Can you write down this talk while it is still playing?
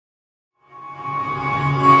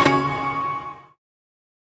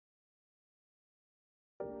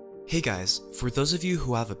Hey guys, for those of you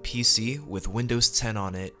who have a PC with Windows 10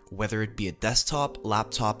 on it, whether it be a desktop,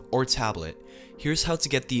 laptop, or tablet, here's how to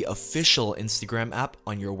get the official Instagram app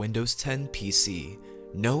on your Windows 10 PC.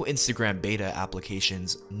 No Instagram beta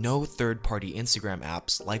applications, no third-party Instagram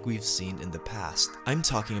apps like we've seen in the past. I'm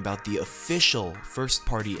talking about the official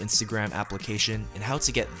first-party Instagram application and how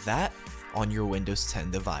to get that on your Windows 10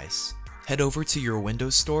 device. Head over to your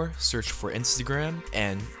Windows store, search for Instagram,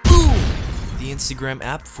 and boom! The Instagram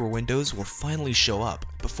app for Windows will finally show up.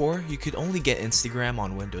 Before, you could only get Instagram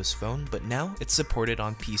on Windows Phone, but now it's supported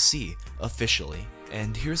on PC, officially.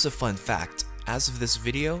 And here's a fun fact. As of this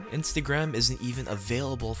video, Instagram isn't even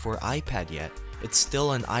available for iPad yet. It's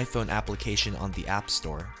still an iPhone application on the App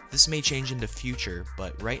Store. This may change in the future,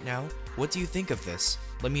 but right now, what do you think of this?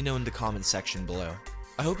 Let me know in the comment section below.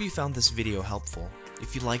 I hope you found this video helpful.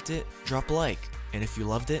 If you liked it, drop a like, and if you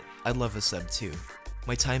loved it, I'd love a sub too.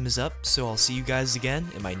 My time is up, so I'll see you guys again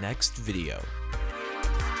in my next video.